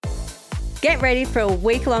Get ready for a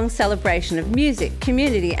week-long celebration of music,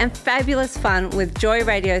 community and fabulous fun with Joy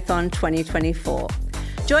Radiothon 2024.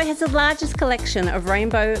 Joy has the largest collection of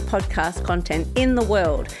rainbow podcast content in the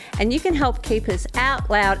world, and you can help keep us out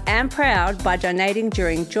loud and proud by donating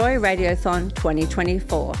during Joy Radiothon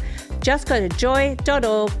 2024. Just go to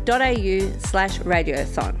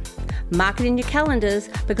joy.org.au/radiothon. Mark it in your calendars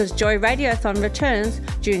because Joy Radiothon returns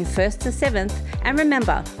June 1st to 7th, and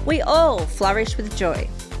remember, we all flourish with joy.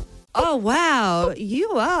 Oh, wow.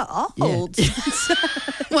 You are old. Yeah.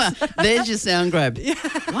 Well, there's your sound grab.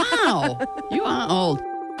 Wow. You are old.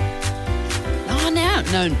 Oh, no,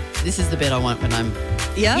 this is the bit I want when I'm...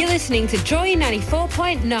 Yeah. You're listening to Joy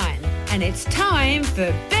 94.9 and it's time for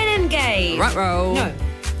Ben and Gabe. Ruh-roh. No,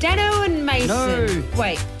 Dano and Mason. No.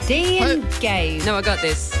 Wait, D and Gabe. No, I got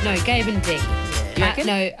this. No, Gabe and D. You reckon?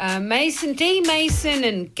 Mason, D Mason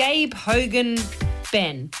and Gabe Hogan,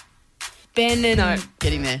 Ben. Ben and No.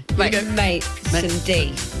 Getting there. Wait. Mason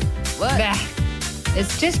D. What? Bah.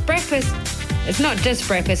 It's just breakfast. It's not just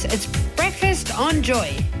breakfast. It's breakfast on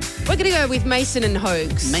Joy. We're going to go with Mason and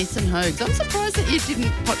Hoags. Mason Hoags. I'm surprised that you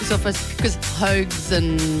didn't pop yourself first because Hoags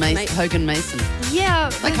and Hogan Mason.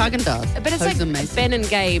 Yeah. Like Haagen-Dazs. But it's Hoags like and Mason. Ben and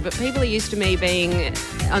Gabe, but people are used to me being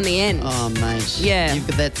on the end. Oh, mate. Yeah.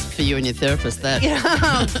 That's for you and your therapist, that.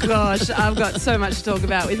 Oh, gosh. I've got so much to talk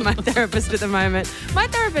about with my therapist at the moment. My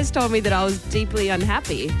therapist told me that I was deeply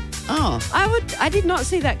unhappy. Oh. I did not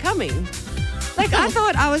see that coming. Like, I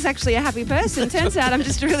thought I was actually a happy person. Turns out I'm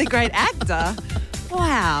just a really great actor.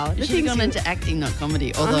 Wow. You should have gone into acting, not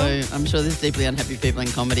comedy. Although I'm sure there's deeply unhappy people in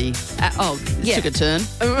comedy. Yeah. Took a turn.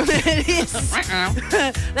 It is.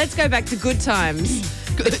 Let's go back to good times.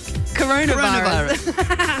 Coronavirus.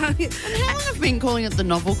 And how long have we been calling it the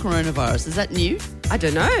novel coronavirus? Is that new? I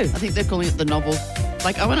don't know. I think they're calling it the novel.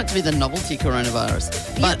 Like, I want it to be the novelty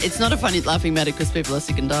coronavirus. But it's not a funny laughing matter because people are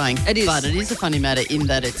sick and dying. It is. But it is a funny matter in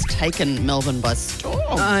that it's taken Melbourne by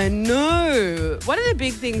storm. I know. One of the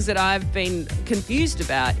big things that I've been confused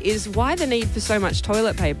about is why the need for so much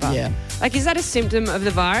toilet paper. Yeah. Like, is that a symptom of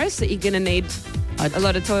the virus that you're going to need a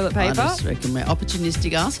lot of toilet I paper? just reckon we're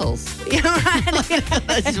opportunistic assholes. Yeah, right.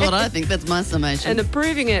 That's what I think. That's my summation. And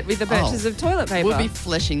approving it with the purchase of toilet paper. We'll be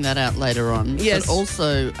fleshing that out later on. Yes. But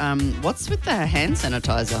also, what's with the hand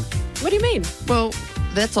sanitizer? What do you mean? Well,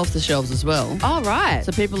 that's off the shelves as well. Oh, right.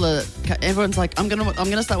 So everyone's like, I'm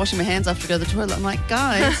gonna start washing my hands after I go to the toilet. I'm like,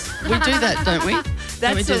 guys, we do that, don't we?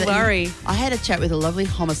 That's a worry. I had a chat with a lovely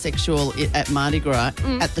homosexual at Mardi Gras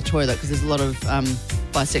at the toilet because there's a lot of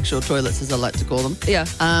bisexual toilets, as I like to call them. Yeah.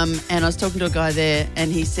 And I was talking to a guy there,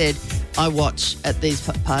 and he said, I watch at these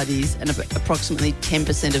parties, and approximately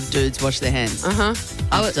 10% of dudes wash their hands.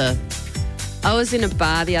 I was in a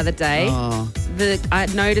bar the other day. Oh. I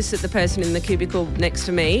noticed that the person in the cubicle next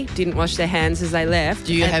to me didn't wash their hands as they left.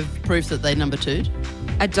 Do you have proof that they number two'd?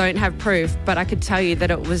 I don't have proof, but I could tell you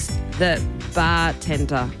that it was the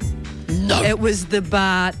bartender. No. It was the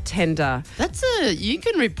bartender. You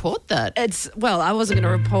can report that. I wasn't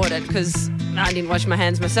going to report it because I didn't wash my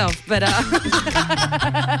hands myself, but...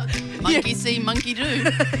 Monkey see, monkey do.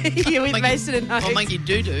 You're with Mason and Hoax. Or monkey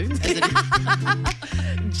do-do, as it is.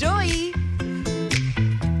 Joy.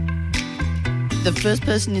 The first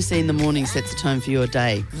person you see in the morning sets the tone for your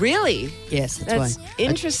day. Really? Yes, That's why.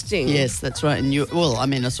 interesting. Yes, that's right. And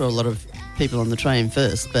I saw a lot of people on the train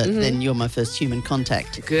first, but then you're my first human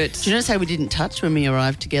contact. Good. Do you notice how we didn't touch when we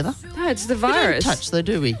arrived together? No, it's the We don't virus. touch though,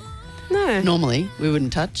 do we? No. Normally, we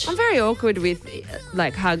wouldn't touch. I'm very awkward with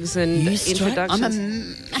hugs and introductions. I'm a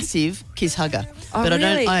massive kiss hugger. Oh, but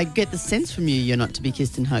really? I get the sense from you're not to be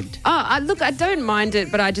kissed and hugged. Look, I don't mind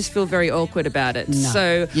it, but I just feel very awkward about it. No.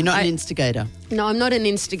 So You're not an instigator. No, I'm not an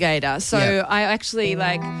instigator. So Yeah. I actually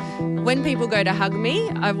when people go to hug me,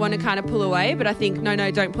 I want to kind of pull away, but I think, no,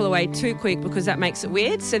 don't pull away too quick because that makes it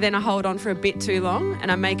weird. So then I hold on for a bit too long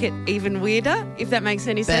and I make it even weirder, if that makes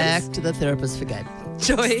any Back sense. to the therapist for Gabe.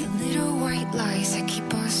 Joy. Little white lies that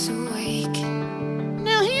keep us awake.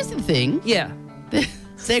 Now, here's the thing. Yeah.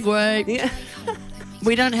 Segue. Yeah.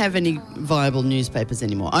 We don't have any viable newspapers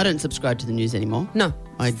anymore. I don't subscribe to the news anymore. No.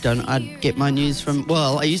 I don't. I'd get my news from,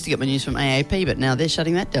 I used to get my news from AAP, but now they're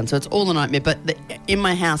shutting that down. So it's all a nightmare. But in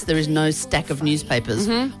my house, there is no stack of newspapers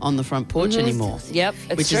on the front porch anymore. Yep,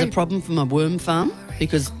 it's Which true. is a problem for my worm farm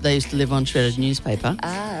because they used to live on shredded newspaper.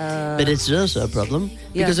 But it's also a problem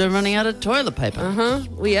because we're running out of toilet paper.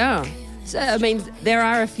 We are. So, I mean, there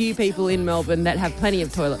are a few people in Melbourne that have plenty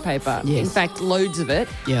of toilet paper. Yes. In fact, loads of it.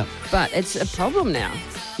 Yeah. But it's a problem now.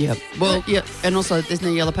 Yeah. Well, yeah. And also, there's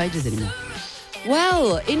no yellow pages anymore.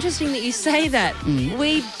 Well, interesting that you say that.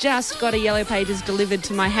 We just got a Yellow Pages delivered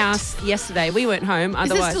to my house yesterday. We weren't home,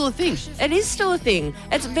 Is otherwise. that still a thing? It is still a thing.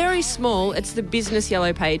 It's very small. It's the business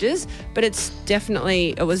Yellow Pages, but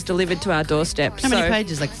it was delivered to our doorstep. How many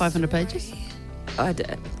pages? Like 500 pages? I don't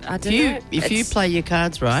know. If you play your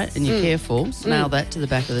cards right and you're careful, nail that to the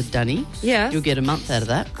back of the dunny, Yeah. you'll get a month out of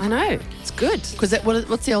that. I know. It's good. Because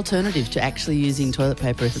what's the alternative to actually using toilet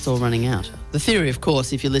paper if it's all running out? The theory, of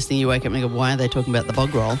course, if you're listening, you wake up and you go, why are they talking about the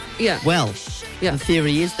bog roll? Yeah. Well, Yeah. the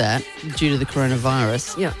theory is that due to the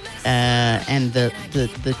coronavirus Yeah. and the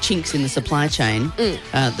chinks in the supply chain,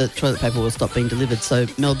 the toilet paper will stop being delivered. So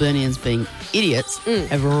Melburnians, being idiots,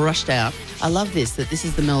 have rushed out. I love this, that this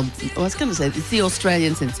is I was going to say, it's the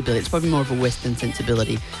Australian sensibility. It's probably more of a Western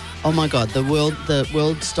sensibility. Oh my God, the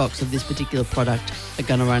world stocks of this particular product are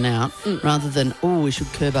going to run out. Rather than, we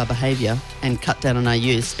should curb our behaviour and cut down on our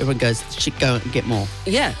use, everyone goes, shit, go and get more.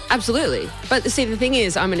 Yeah, absolutely. But see, the thing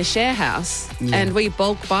is, I'm in a share house and we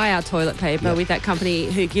bulk buy our toilet paper with that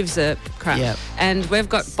company who gives a crap. Yep. And we've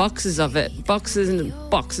got boxes of it, boxes and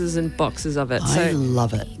boxes and boxes of it. I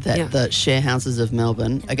love it that the share houses of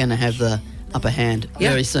Melbourne are going to have the upper hand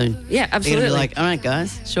very soon. Yeah, absolutely. They're going to be like, all right,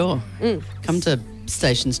 guys, sure. Come to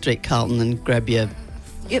Station Street, Carlton, and grab your...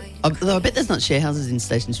 Yep. Although I bet there's not share houses in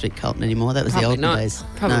Station Street, Carlton anymore. That was the olden days.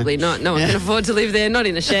 Probably not. No one can afford to live there. Not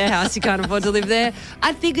in a share house. You can't afford to live there.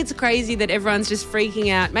 I think it's crazy that everyone's just freaking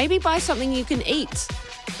out. Maybe buy something you can eat.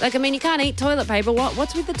 Like, I mean, you can't eat toilet paper.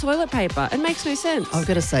 What's with the toilet paper? It makes no sense. I've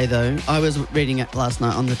got to say, though, I was reading it last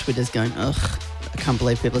night on the Twitters going, ugh, I can't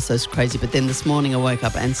believe people are so crazy. But then this morning I woke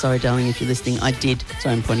up, and sorry, darling, if you're listening, I did.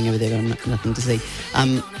 Sorry, I'm pointing over there, got nothing to see.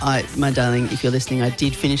 My darling, if you're listening, I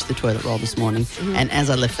did finish the toilet roll this morning. And as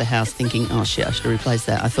I left the house thinking, oh shit, I should have replaced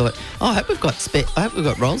that, I thought, I hope we've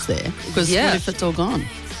got rolls there. Because what if it's all gone?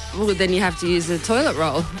 Well, then you have to use a toilet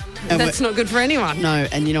roll. That's not good for anyone. No,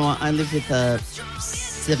 and you know what? I live with a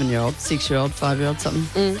 7-year-old, 6-year-old, 5-year-old,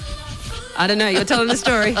 something. I don't know. You're telling the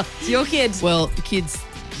story. It's your kids. Well, the kids,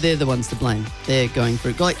 they're the ones to blame. They're going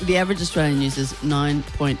through. Like, the average Australian uses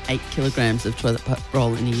 9.8 kilograms of toilet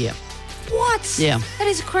roll in a year. What? Yeah. That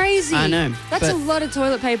is crazy. I know, That's a lot of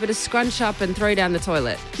toilet paper to scrunch up and throw down the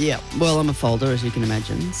toilet. Yeah. Well, I'm a folder, as you can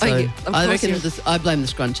imagine. So I reckon I blame the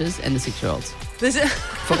scrunches and the 6-year-olds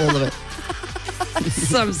for all of it.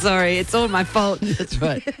 So I'm sorry. It's all my fault. That's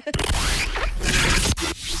right.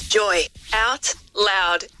 Joy. Out,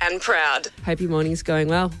 loud and proud. Hope your morning's going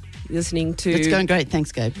well. Listening to... It's going great.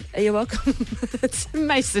 Thanks, Gabe. You're welcome. It's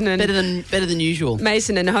Mason and... Better than usual.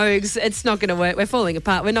 Mason and Hogs. It's not going to work. We're falling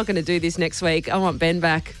apart. We're not going to do this next week. I want Ben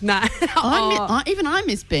back. Nah. I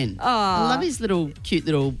miss Ben. I love his cute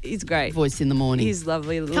little He's great. voice in the morning. He's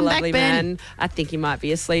lovely, Come lovely back, Ben. man. I think he might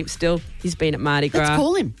be asleep still. He's been at Mardi Gras. Let's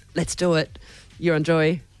call him. Let's do it. You're on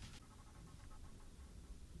Joy.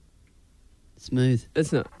 Smooth.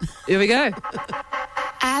 It's not. Here we go.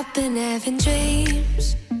 I've been having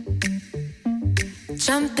dreams,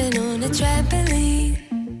 jumping on a trampoline.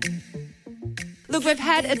 Look, we've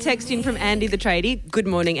had a text in from Andy the tradie. Good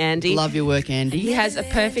morning, Andy. Love your work, Andy. He has a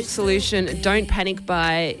perfect solution. Don't panic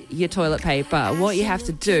buy your toilet paper. What you have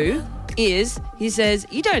to do is, he says,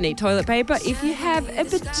 you don't need toilet paper if you have a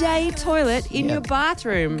bidet toilet in your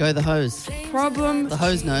bathroom. Go the hose. Problem. The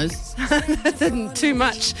hose knows. Too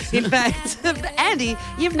much, in fact. Andy,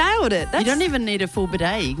 you've nailed it. You don't even need a full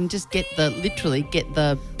bidet. You can just get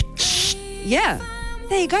the... Yeah.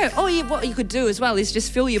 There you go. What you could do as well is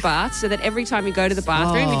just fill your bath so that every time you go to the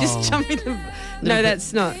bathroom, you just jump in the... No,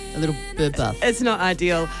 that's not... A little bird bath. It's not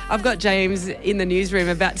ideal. I've got James in the newsroom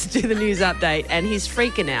about to do the news update and he's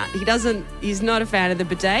freaking out. He's not a fan of the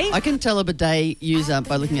bidet. I can tell a bidet user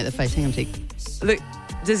by looking at the face. Hang on a sec. Look,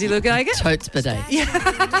 does he look like it? Totes bidet. Yeah.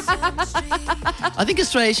 I think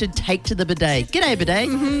Australia should take to the bidet. G'day, bidet.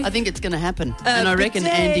 I think it's going to happen. And I reckon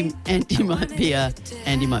bidet. Andy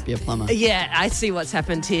might be a plumber. Yeah, I see what's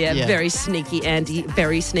happened here. Yeah. Very sneaky, Andy.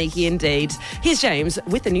 Very sneaky indeed. Here's James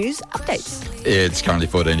with the news updates. It's currently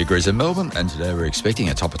 14 degrees in Melbourne, and today we're expecting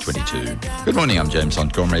a top of 22. Good morning, I'm James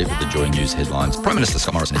Montgomery with the Joy News headlines. Prime Minister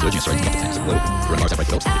Scott Morrison is urging Australians not to tanks of blue. Coronavirus outbreak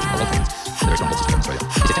develops in a lot of things. There is one loss in Australia.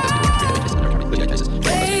 He said 10,000 people have been tested, and there are currently 38 cases.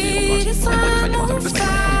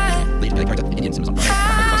 Indian Simmons on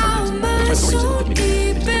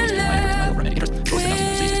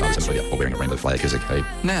or wearing a rainbow flag as a cape.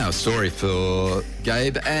 Now, a story for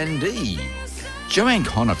Gabe and Dee. Joanne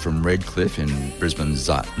Connor from Redcliffe in Brisbane's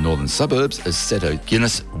northern suburbs has set a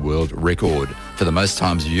Guinness World Record for the most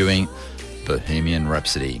times viewing Bohemian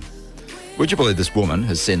Rhapsody. Would you believe this woman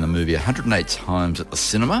has seen the movie 108 times at the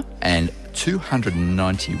cinema and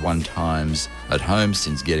 291 times at home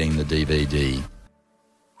since getting the DVD?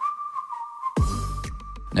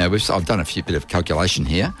 Now, I've done a bit of calculation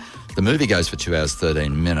here. The movie goes for 2 hours,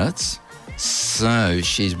 13 minutes. So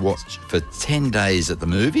she's watched for 10 days at the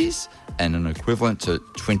movies and an equivalent to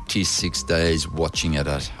 26 days watching it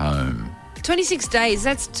at home. 26 days,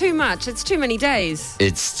 that's too much. It's too many days.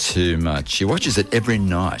 It's too much. She watches it every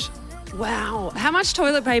night. Wow. How much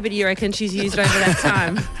toilet paper do you reckon she's used over that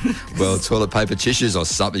time? Well, toilet paper, tissues or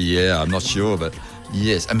something, yeah, I'm not sure, but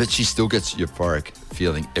yes. But she still gets euphoric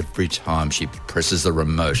feeling every time she presses the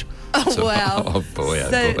remote. Oh, wow. Oh, boy, So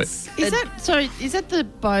boy. it's- Is that the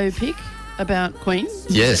biopic about Queen?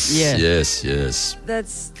 Yes, Yeah. yes.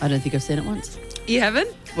 That's... I don't think I've seen it once. You haven't?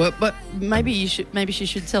 Well, but maybe she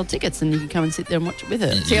should sell tickets and you can come and sit there and watch it with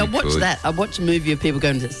her. See, I You watched could. that. I watched a movie of people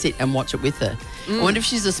going to sit and watch it with her. I wonder if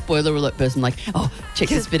she's a spoiler alert person, like, oh, check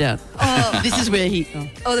this bit out. This is where he...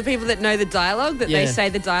 Oh. Or the people that know the dialogue, that they Yeah. say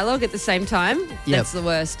the dialogue at the same time? That's the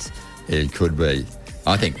worst. It could be.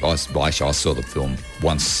 I think I saw the film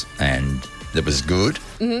once and it was good.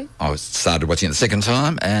 Mm-hmm. I started watching it the second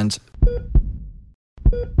time and...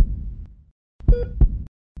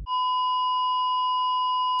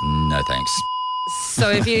 No thanks. So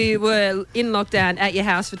if you were in lockdown at your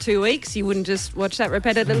house for 2 weeks, you wouldn't just watch that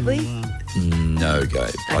repetitively? No,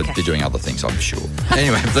 Gabe. I'd be doing other things, I'm sure.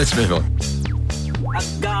 Anyway, let's move on.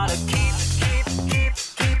 Gotta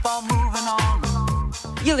keep on moving on.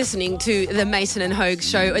 You're listening to the Mason and Hogue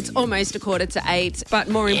Show. It's almost 7:45, but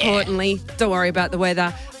more importantly, don't worry about the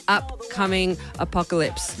weather. Upcoming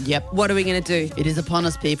apocalypse. Yep. What are we going to do? It is upon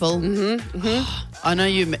us, people. I know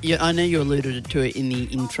you alluded to it in the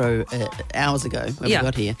intro hours ago when we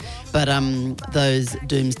got here, but those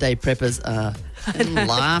doomsday preppers are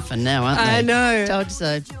laughing now, aren't they? I know. Told you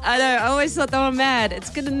so. I know. I always thought they were mad.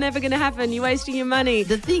 It's never going to happen. You're wasting your money.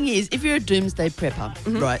 The thing is, if you're a doomsday prepper,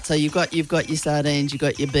 right? So you've got your sardines, you've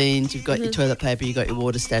got your beans, you've got your toilet paper, you've got your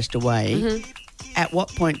water stashed away. At what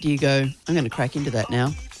point do you go, I'm going to crack into that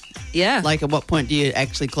now? Yeah. Like, at what point do you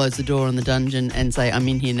actually close the door on the dungeon and say, I'm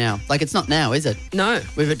in here now? Like, it's not now, is it? No.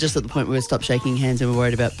 We're just at the point where we stop shaking hands and we're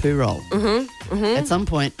worried about poo roll. At some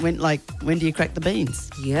point, when do you crack the beans?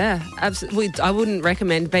 Yeah, absolutely. I wouldn't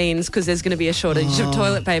recommend beans because there's going to be a shortage of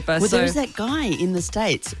toilet paper. Well, so there was that guy in the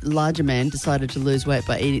States, larger man, decided to lose weight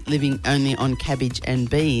by living only on cabbage and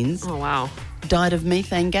beans, Oh, wow. died of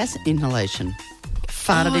methane gas inhalation.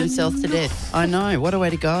 Farted himself to death. I know. What a way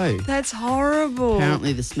to go. That's horrible.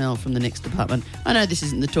 Apparently the smell from the next apartment. I know this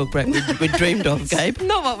isn't the talk break we dreamed of, Gabe.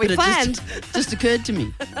 Not what we but planned. It just occurred to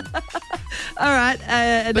me. All right.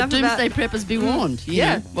 But Enough doomsday about... preppers be warned. You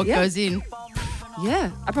Yeah, know, what yeah. goes in.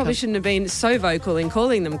 Yeah, I probably shouldn't have been so vocal in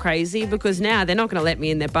calling them crazy because now they're not going to let me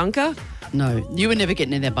in their bunker. No, you were never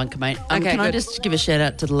getting in their bunker, mate. Okay, can I good. just give a shout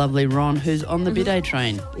out to the lovely Ron, who's on the bidet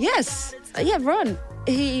train? Yes. Yeah, Ron.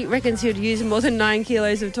 He reckons he'd use more than 9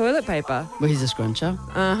 kilos of toilet paper. Well, he's a scruncher.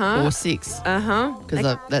 Uh-huh. Or 6. Uh-huh.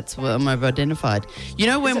 Because that's what I've identified. You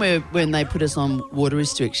know when they put us on water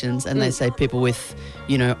restrictions and they say people with,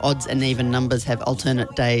 odds and even numbers have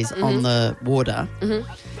alternate days on the water.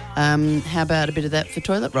 How about a bit of that for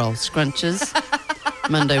toilet roll? Scrunches,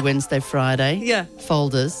 Monday, Wednesday, Friday. Yeah.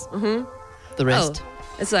 Folders. The rest. Oh,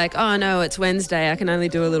 it's like, oh, no, it's Wednesday. I can only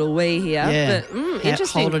do a little wee here. Yeah. But,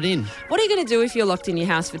 interesting. Hold it in. What are you going to do if you're locked in your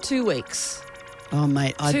house for 2 weeks? Oh,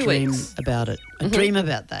 mate, I 2 dream weeks. about it. I dream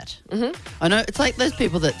about that. I know, it's like those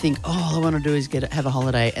people that think, all I want to do is have a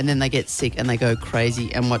holiday, and then they get sick and they go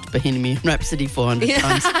crazy and watch Bohemian Rhapsody 400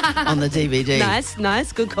 times on the DVD.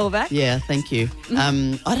 Nice. Good callback. Yeah, thank you.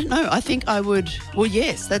 I don't know. I think I would. Well,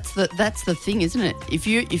 yes, that's the thing, isn't it?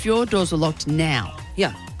 If your doors were locked now,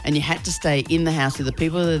 Yeah. and you had to stay in the house with the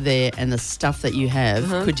people that are there and the stuff that you have,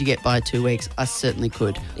 could you get by 2 weeks? I certainly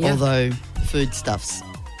could. Yeah. Although foodstuffs.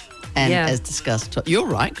 And Yeah. as discussed, you're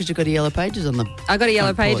right because you've got a Yellow Pages on the. I got a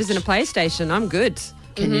Yellow front Pages porch. and a PlayStation. I'm good.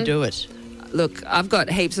 Can you do it? Look, I've got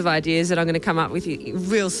heaps of ideas that I'm going to come up with you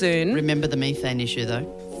real soon. Remember the methane issue though.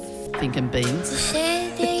 Thinking beans.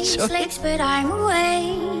 City sleeps, but I'm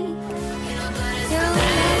awake.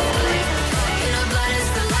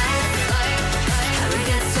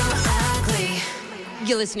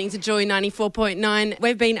 You're listening to Joy 94.9.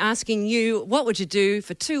 We've been asking you, what would you do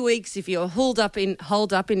for 2 weeks if you're holed up in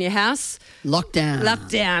your house? Lockdown.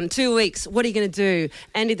 Lockdown, 2 weeks. What are you going to do?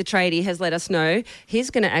 Andy the tradie has let us know he's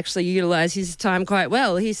going to actually utilise his time quite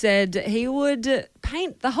well. He said he would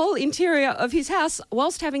paint the whole interior of his house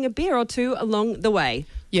whilst having a beer or two along the way.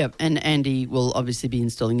 Yeah, and Andy will obviously be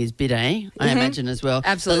installing his bidet, I imagine, as well.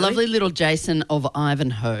 Absolutely. The lovely little Jason of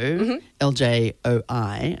Ivanhoe,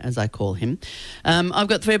 LJOI, as I call him. I've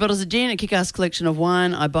got 3 bottles of gin, a kick-ass collection of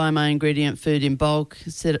wine. I buy my ingredient food in bulk,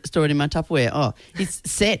 store it in my Tupperware. Oh, he's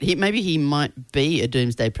set. Maybe he might be a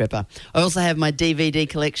doomsday prepper. I also have my DVD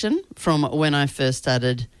collection from when I first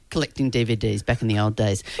started collecting DVDs back in the old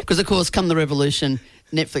days. Because, of course, come the revolution,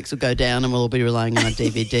 Netflix will go down and we'll all be relying on our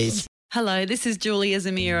DVDs. Hello, this is Julia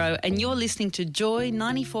Zamiro, and you're listening to Joy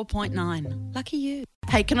 94.9. Lucky you.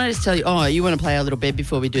 Hey, can I just tell you, you want to play our little bed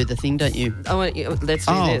before we do the thing, don't you? Let's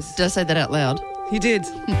do this. Did I say that out loud? You did.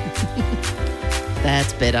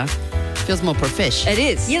 That's better. Feels more profesh. It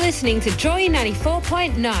is. You're listening to Joy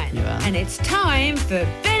 94.9. You are. And it's time for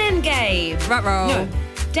Ben and Gabe. Ruh-roh. No,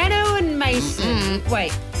 Dano and Mason.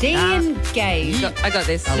 Wait, D and Gabe. I got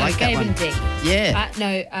this. I like that Gabe one. and D.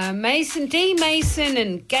 Yeah. Mason, D Mason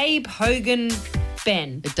and Gabe Hogan,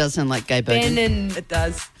 Ben. It does sound like Gabe Ben Hogan. and It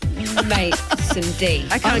does. Mason D.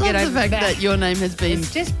 I I can't love get the over fact that. that your name has been...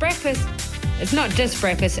 It's just breakfast. It's not just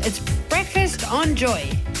breakfast. It's breakfast on Joy.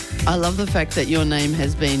 I love the fact that your name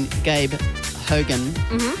has been Gabe Hogan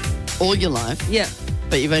all your life. Yeah.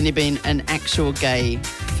 But you've only been an actual gay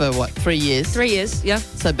for, 3 years? 3 years, yeah.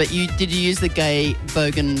 So, but did you use the gay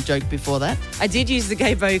bogan joke before that? I did use the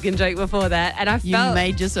gay bogan joke before that, and I You felt...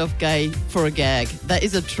 made yourself gay for a gag. That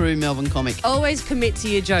is a true Melbourne comic. Always commit to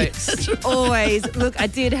your jokes. Always. Look, I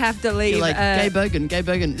did have to leave. You're like, gay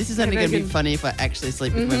bogan. This is only going to be bogan. funny if I actually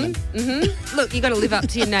sleep with women. Look, you got to live up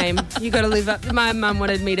to your name. You got to live up. My mum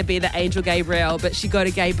wanted me to be the Angel Gabriel, but she got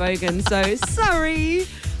a gay bogan, so sorry.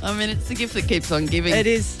 I mean, it's the gift that keeps on giving. It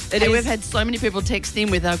is. It And is. we've had so many people text in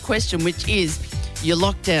with our question, which is, your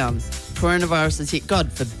lockdown, coronavirus is hit.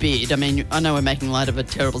 God forbid. I mean, I know we're making light of a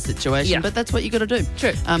terrible situation, Yeah. but that's what you got to do.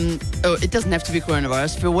 True. It doesn't have to be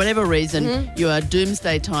coronavirus. For whatever reason, you are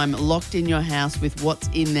doomsday time, locked in your house with what's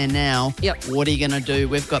in there now. Yep. What are you going to do?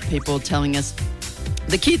 We've got people telling us.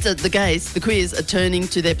 The kids, the gays, the queers are turning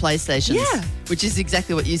to their PlayStations. Yeah. Which is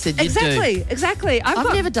exactly what you said you'd do. Exactly.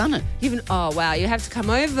 I've never done it. Oh, wow. You have to come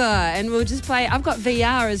over and we'll just play. I've got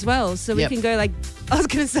VR as well, so we Yep. can go like, I was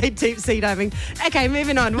going to say deep sea diving. Okay,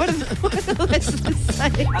 moving on. What are the listeners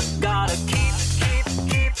saying? I gotta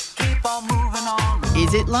keep on moving on.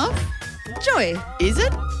 Is it love? Joy. Is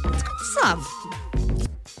it? It's love.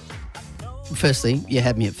 Firstly, you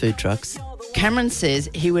had me at food trucks. Cameron says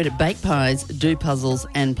he would bake pies, do puzzles,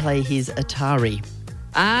 and play his Atari.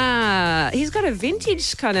 He's got a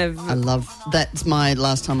vintage kind of... I love that's my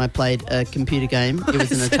last time I played a computer game. It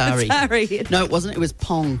was an Atari. Atari. No, it wasn't. It was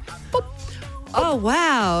Pong. Oh,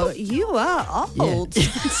 wow. You are old.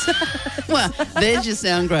 Well, there's your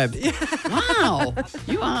sound grab. Wow,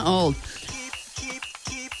 you are old.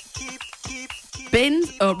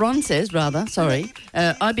 Ron says,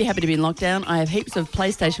 I'd be happy to be in lockdown. I have heaps of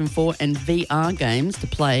PlayStation 4 and VR games to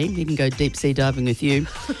play. You can go deep sea diving with you.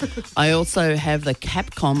 I also have the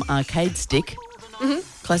Capcom arcade stick.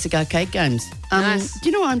 Classic arcade games. Nice. Do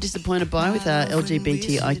you know what I'm disappointed by with our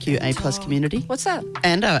LGBTIQA+ community? What's that?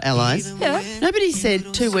 And our allies? Yeah. Nobody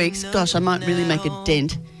said 2 weeks, gosh, I might really make a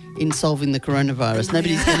dent in solving the coronavirus.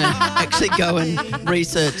 Nobody's going to actually go and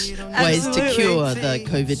research ways to Absolutely. cure the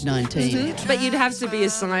COVID-19. But you'd have to be a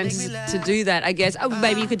scientist to do that, I guess. Oh,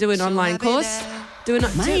 maybe you could do an online course.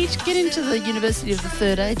 Mate, get into the University of the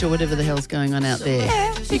Third Age or whatever the hell's going on out there.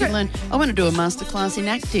 Yeah, you can learn. I want to do a masterclass in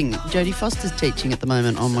acting. Jodie Foster's teaching at the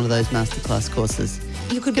moment on one of those masterclass courses.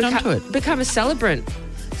 You could Get onto it. become a celebrant.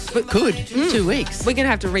 Good. 2 weeks. We're going to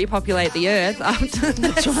have to repopulate the earth after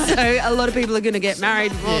that. right. So a lot of people are going to get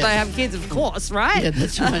married before Yeah. they have kids, of course, right? Yeah,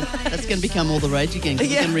 that's right. That's going to become all the rage again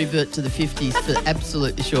because Yeah. we can revert to the 50s for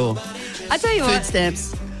absolutely sure. I tell you Food what.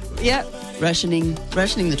 stamps, Yeah. rationing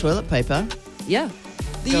the toilet paper. Yeah.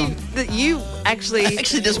 Go on. You actually... I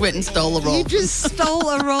actually just went and stole a roll. You just stole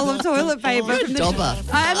a roll of toilet paper. You're a from the dobber.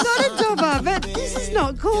 I'm not a dobber, but this is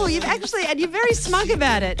not cool. You've actually, and you're very smug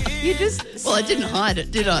about it. You just... Well, I didn't hide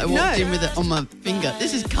it, did I? I walked No. in with it on my finger.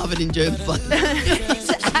 This is covered in germ blood.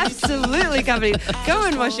 It's absolutely covered in. Go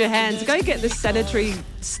and wash your hands. Go get the sanitary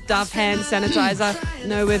stuff, hand sanitizer.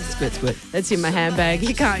 No, Squirt. that's in my handbag.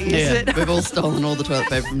 You can't use Yeah, it. we've all stolen all the toilet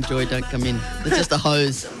paper from Joy. Don't come in. It's just a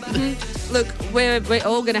hose. Look, we're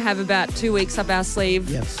all going to have about 2 weeks up our sleeve.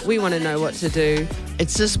 Yep. We want to know what to do.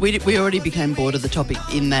 It's just we already became bored of the topic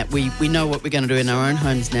in that we know what we're going to do in our own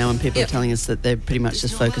homes now, and people Yep. are telling us that they're pretty much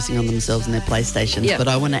just focusing on themselves and their PlayStations. Yep. But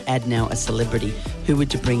I want to add now a celebrity. Who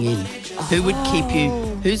would you bring in? Who would keep you?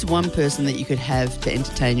 Who's one person that you could have to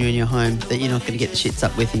entertain you in your home that you're not going to get the shits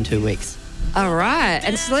up with in 2 weeks? All right.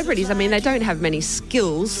 And celebrities, I mean, they don't have many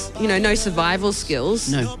skills, no survival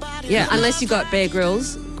skills. No. Yeah, unless you got Bear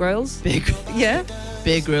Grylls. Yeah.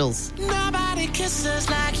 Bear Grylls.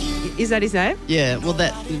 Is that his name? Yeah, well,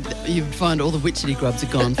 you'd find all the witchetty grubs are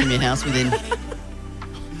gone from your house within...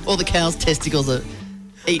 all the cow's testicles are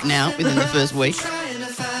eaten out within the first week.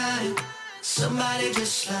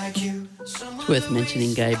 It's worth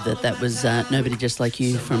mentioning, Gabe, that was Nobody Just Like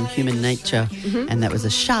You from Human Nature, and that was a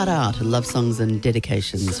shout-out to love songs and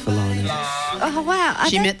dedications for Lauren. Oh, wow.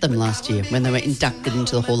 She met them last year when they were inducted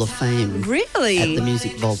into the Hall of Fame. Really? At the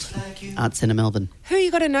Music Vault, Arts Centre Melbourne. Who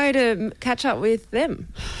you got to know to catch up with them?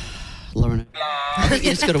 Lauren. I think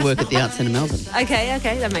you just got to work at the Arts Centre Melbourne. Okay,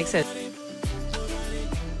 that makes sense.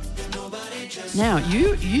 Now,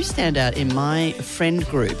 you stand out in my friend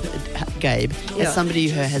group, Gabe, as somebody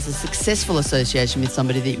who has a successful association with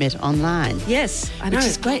somebody that you met online. Yes, I know. Which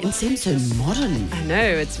is great and seems so modern. I know,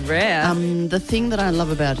 it's rare. The thing that I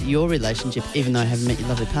love about your relationship, even though I haven't met your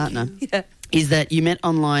lovely partner, is that you met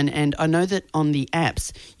online, and I know that on the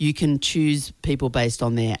apps you can choose people based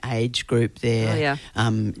on their age group, their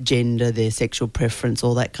gender, their sexual preference,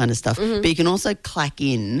 all that kind of stuff. But you can also clack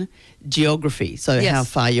in geography, so how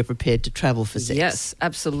far you're prepared to travel for sex. Yes,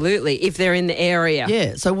 absolutely, if they're in the area.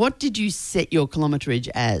 Yeah, so what did you set your kilometrage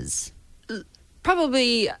as?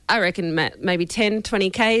 Probably, I reckon, maybe 10, 20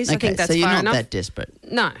 Ks. Okay, I think that's so you're far not enough. that desperate.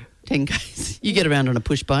 No. 10 Ks. You get around on a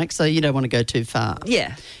push bike, so you don't want to go too far.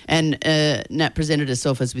 Yeah. And Nat presented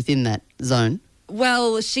herself as within that zone.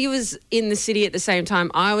 Well, she was in the city at the same time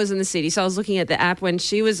I was in the city, so I was looking at the app when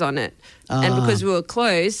she was on it. And because we were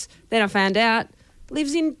close, then I found out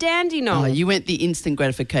lives in Dandenong. Oh, you went the instant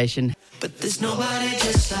gratification. But there's nobody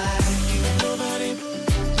just like you.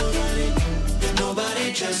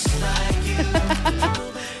 Nobody just like you.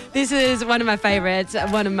 This is one of my favourites.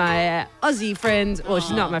 One of my Aussie friends. Well,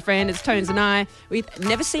 she's not my friend. It's Tones and I. We've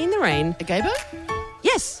never seen the rain. A Gabo?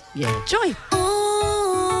 Yes. Yeah. Joy.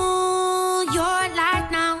 Ooh, your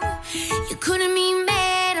life now. You couldn't be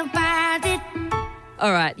mad about it.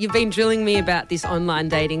 All right. You've been drilling me about this online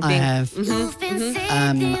dating thing. I have. You've been saying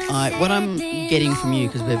What I'm getting from you,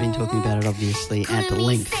 because we've been talking about it obviously at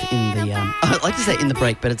length in the, I'd like to say in the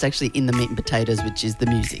break, but it's actually in the meat and potatoes, which is the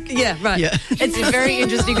music. Yeah, right. Yeah. It's very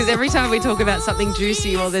interesting because every time we talk about something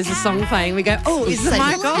juicy or there's a song playing, we go, oh, is the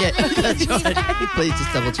mic off? Yeah, that's right. Please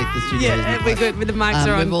just double check the studio. Yeah, we're good with the mics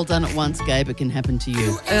are on. We've all done it once, Gabe. It can happen to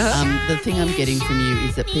you. The thing I'm getting from you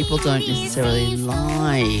is that people don't necessarily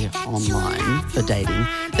lie online for dating.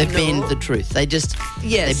 They bend the truth. They just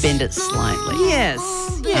they bend it slightly. Yes.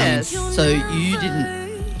 So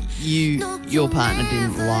your partner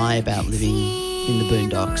didn't lie about living in the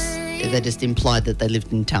boondocks. They just implied that they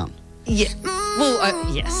lived in town. Yeah. Well,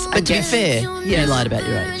 yes. But to be fair, you lied about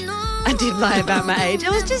your age. I did lie about my age. It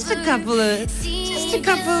was just a couple of years.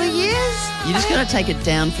 You just got to take it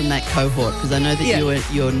down from that cohort, because I know that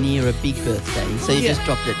you're near a big birthday, so you just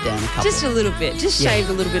dropped it down a couple. Just a little bit. Just shaved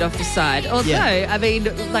a little bit off the side. Although, I mean,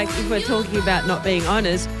 like if we're talking about not being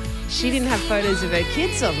honest, she didn't have photos of her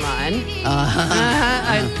kids online.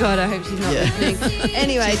 Oh, God, I hope she's not listening.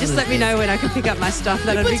 Anyway, just let me know when I can pick up my stuff.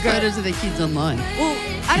 That'd be great. Photos of their kids online? Well,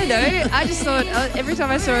 I don't know. I just thought every time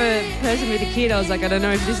I saw a person with a kid, I was like, I don't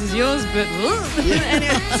know if this is yours, but...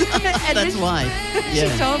 That's why. She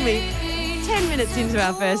told me 10 minutes into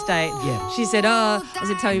our first date, she said, I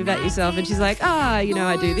said, tell me about yourself. And she's like, I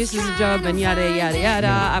do this as a job and yada, yada, yada.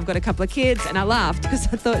 I've got a couple of kids. And I laughed because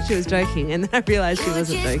I thought she was joking. And then I realised she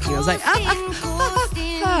wasn't joking. I was like,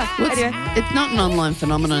 Anyway. It's not an online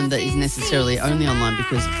phenomenon that is necessarily only online,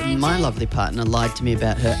 because my lovely partner lied to me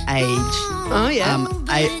about her age. Oh, yeah.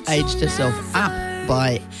 Aged herself up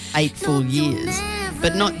by 8 full years.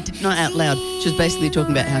 But not out loud. She was basically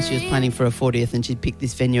talking about how she was planning for her 40th and she'd picked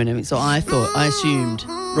this venue and everything. So I assumed,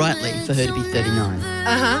 rightly, for her to be 39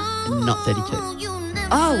 and not 32.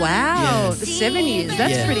 Oh, wow. Yeah. 7 years.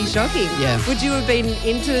 That's pretty shocking. Yeah. Would you have been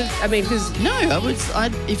into, because... No,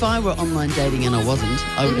 if I were online dating and I wasn't,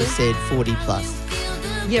 I would have said 40 plus.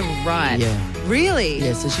 Yeah, right. Yeah. Really?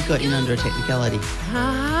 Yeah, so she got in under a technicality.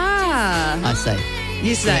 I say.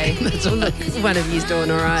 You say. Yeah, that's right. One of you's doing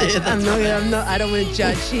all right. Yeah, I don't want to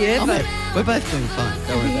judge here. But we're both doing fine.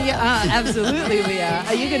 Don't worry about that. Absolutely we are.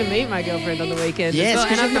 Are you going to meet my girlfriend on the weekend? Yes, as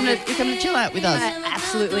well? because you're coming to chill out with us. I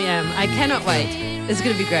absolutely am. I cannot wait. It's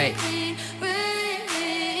going to be great.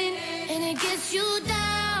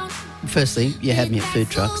 Firstly, you had me at food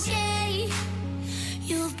trucks.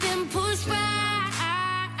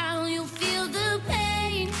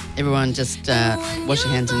 Everyone just wash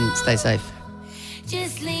your hands and stay safe.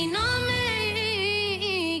 Just lean on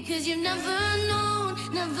me, 'cause you've never known,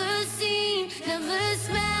 never seen, never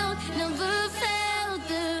smelled, never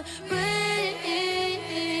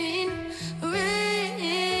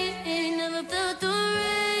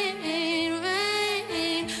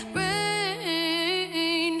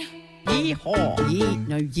haw.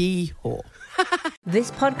 Yee-haw.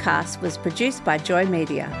 This podcast was produced by Joy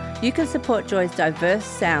Media. You can support Joy's diverse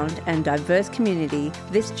sound and diverse community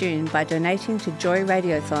this June by donating to Joy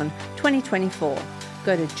Radiothon 2024.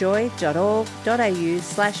 Go to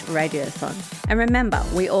joy.org.au/radiothon. And remember,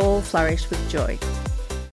 we all flourish with joy.